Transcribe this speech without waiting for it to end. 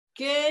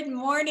Good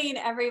morning,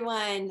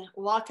 everyone.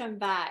 Welcome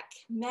back.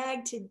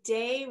 Meg,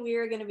 today we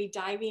are going to be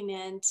diving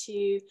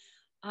into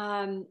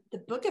the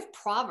book of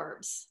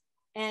Proverbs.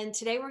 And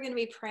today we're going to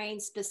be praying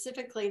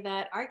specifically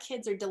that our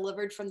kids are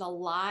delivered from the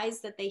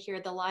lies that they hear,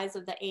 the lies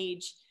of the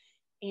age,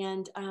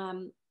 and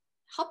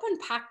help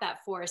unpack that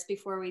for us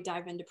before we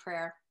dive into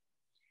prayer.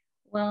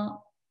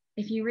 Well,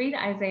 if you read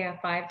Isaiah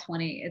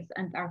 5:20, it's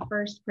our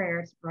first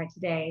prayer right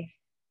today.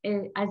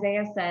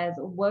 Isaiah says,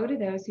 "Woe to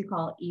those who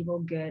call evil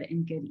good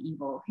and good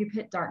evil, who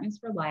put darkness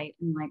for light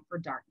and light for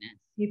darkness,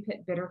 who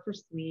put bitter for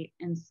sweet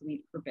and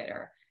sweet for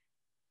bitter."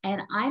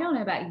 And I don't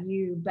know about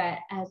you, but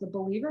as a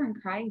believer in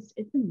Christ,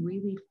 it's been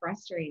really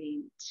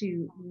frustrating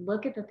to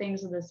look at the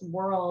things of this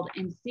world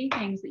and see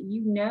things that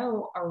you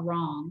know are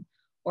wrong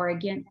or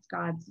against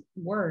God's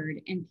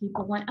word. And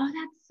people went, "Oh,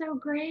 that's so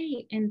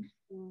great." And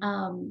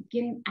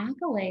getting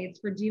accolades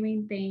for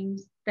doing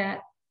things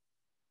that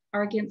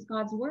are against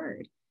God's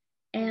word.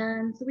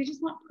 And so we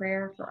just want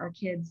prayer for our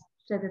kids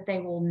so that they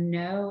will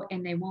know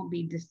and they won't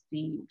be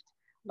deceived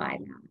by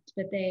that,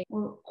 but they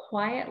will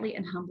quietly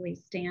and humbly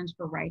stand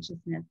for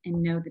righteousness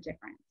and know the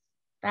difference.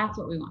 That's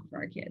what we want for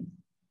our kids.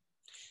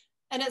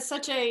 And it's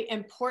such an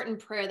important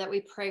prayer that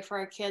we pray for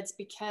our kids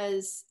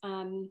because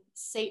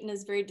Satan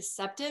is very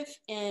deceptive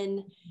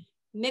in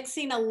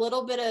mixing a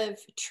little bit of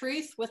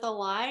truth with a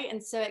lie.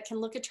 And so it can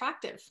look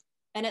attractive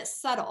and it's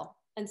subtle.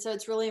 And so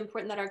it's really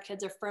important that our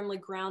kids are firmly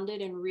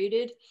grounded and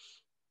rooted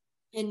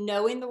in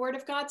knowing the word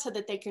of God so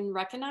that they can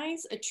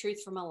recognize a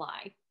truth from a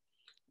lie.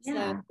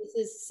 Yeah. So this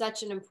is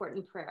such an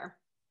important prayer.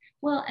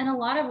 Well, and a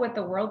lot of what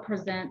the world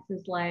presents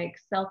is like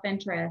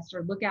self-interest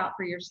or look out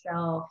for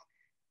yourself.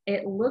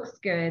 It looks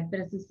good,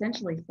 but it's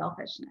essentially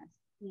selfishness.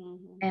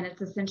 Mm-hmm. And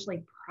it's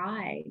essentially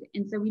pride.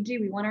 And so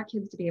we want our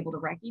kids to be able to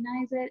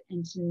recognize it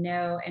and to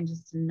know and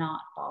just to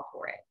not fall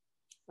for it.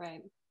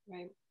 Right,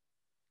 right.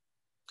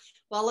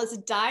 Well, let's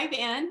dive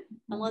in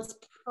and let's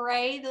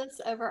pray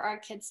this over our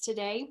kids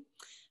today.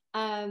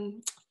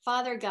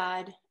 Father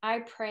God, I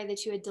pray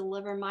that you would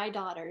deliver my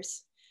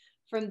daughters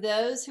from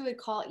those who would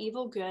call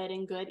evil good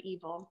and good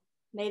evil.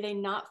 May they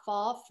not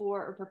fall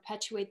for or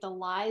perpetuate the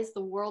lies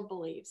the world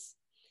believes.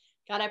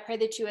 God, I pray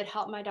that you would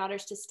help my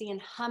daughters to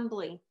stand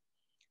humbly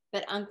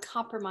but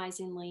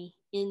uncompromisingly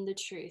in the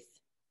truth.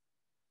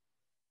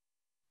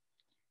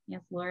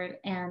 Yes, Lord.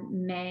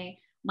 And may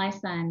my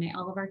son, may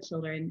all of our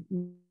children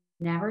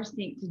never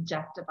seek to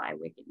justify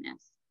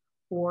wickedness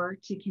or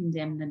to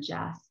condemn the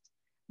just.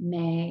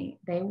 May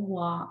they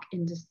walk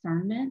in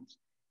discernment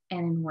and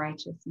in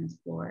righteousness,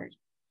 Lord.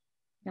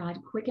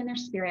 God, quicken their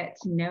spirit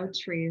to know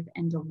truth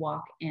and to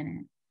walk in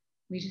it.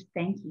 We just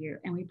thank you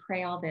and we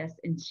pray all this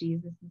in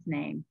Jesus'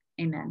 name.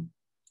 Amen.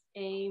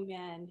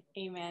 Amen.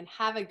 Amen.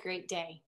 Have a great day.